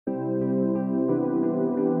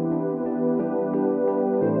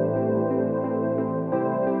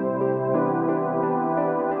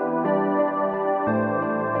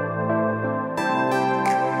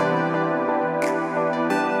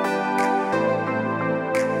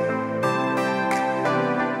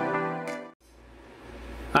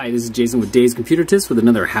Hi, this is Jason with DavesComputerTips with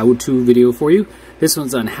another how-to video for you. This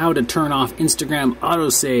one's on how to turn off Instagram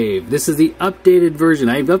autosave. This is the updated version.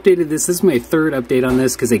 I've updated this. This is my third update on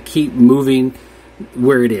this because they keep moving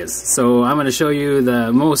where it is. So I'm going to show you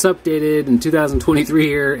the most updated in 2023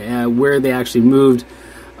 here, where they actually moved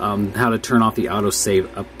how to turn off the autosave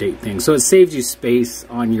update thing. So it saves you space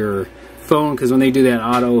on your phone, because when they do that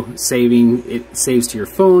auto saving, it saves to your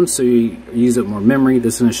phone, so you use up more memory.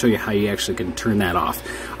 This is going to show you how you actually can turn that off.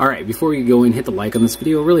 Alright, before we go and hit the like on this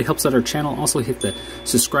video, it really helps out our channel. Also hit the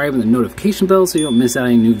subscribe and the notification bell so you don't miss out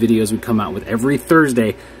on any new videos we come out with every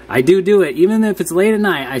Thursday. I do it, even if it's late at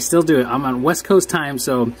night, I still do it. I'm on West Coast time,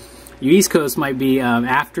 so your East Coast might be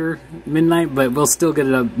after midnight, but we'll still get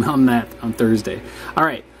it up on Thursday.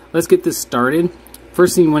 Alright, let's get this started.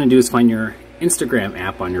 First thing you want to do is find your Instagram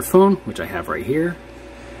app on your phone, which I have right here.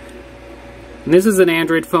 And this is an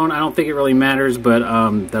Android phone. I don't think it really matters, but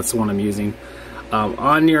that's the one I'm using.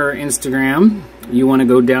 On your Instagram, you want to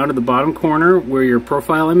go down to the bottom corner where your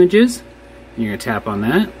profile image is. And you're going to tap on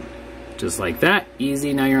that, just like that.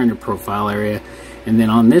 Easy. Now you're on your profile area. And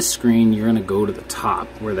then on this screen, you're going to go to the top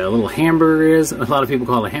where that little hamburger is. A lot of people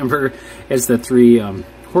call it a hamburger. It's the three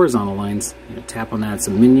horizontal lines. You're going to tap on that.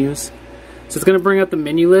 Some menus. So it's going to bring up the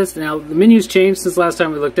menu list. Now, the menu's changed since last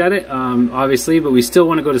time we looked at it, obviously, but we still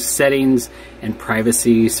want to go to settings and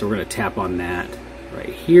privacy, so we're going to tap on that right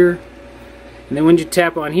here. And then when you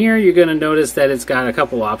tap on here, you're going to notice that it's got a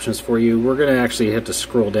couple options for you. We're going to actually have to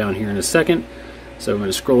scroll down here in a second. So I'm going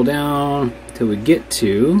to scroll down till we get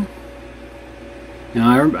to...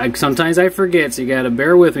 Now, sometimes I forget, so you got to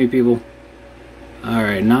bear with me, people.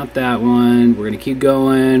 Alright, not that one. We're going to keep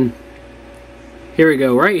going. Here we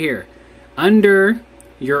go, right here. Under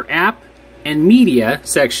your app and media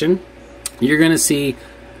section, you're going to see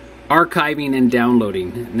archiving and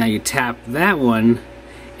downloading. Now you tap that one,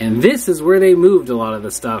 and this is where they moved a lot of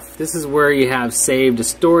the stuff. This is where you have saved a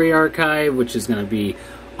story archive, which is going to be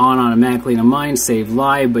on automatically in mine, save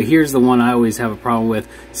live, but here's the one I always have a problem with,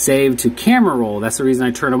 save to camera roll. That's the reason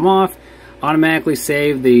I turn them off. Automatically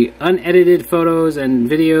save the unedited photos and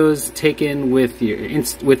videos taken with your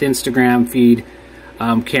Instagram feed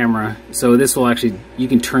camera. So this will actually, you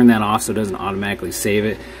can turn that off so it doesn't automatically save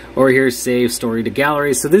it. Or here's save story to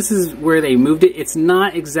gallery. So this is where they moved it. It's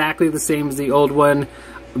not exactly the same as the old one,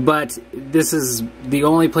 but this is the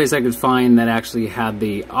only place I could find that actually had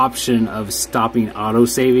the option of stopping auto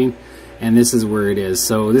saving, and this is where it is.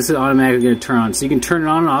 So this is automatically going to turn on. So you can turn it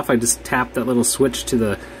on and off. I just tap that little switch to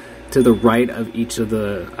the right of each of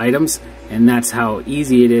the items, and that's how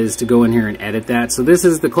easy it is to go in here and edit that. So this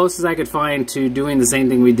is the closest I could find to doing the same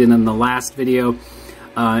thing we did in the last video.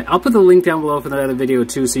 I'll put the link down below for the other video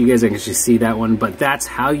too, so you guys can actually see that one, but that's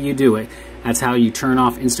how you do it. That's how you turn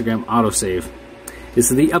off Instagram autosave. This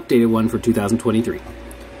is the updated one for 2023.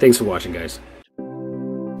 Thanks for watching, guys.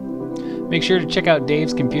 Make sure to check out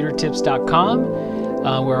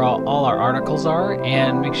DavesComputerTips.com, where all our articles are,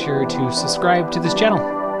 and make sure to subscribe to this channel.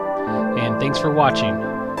 And thanks for watching.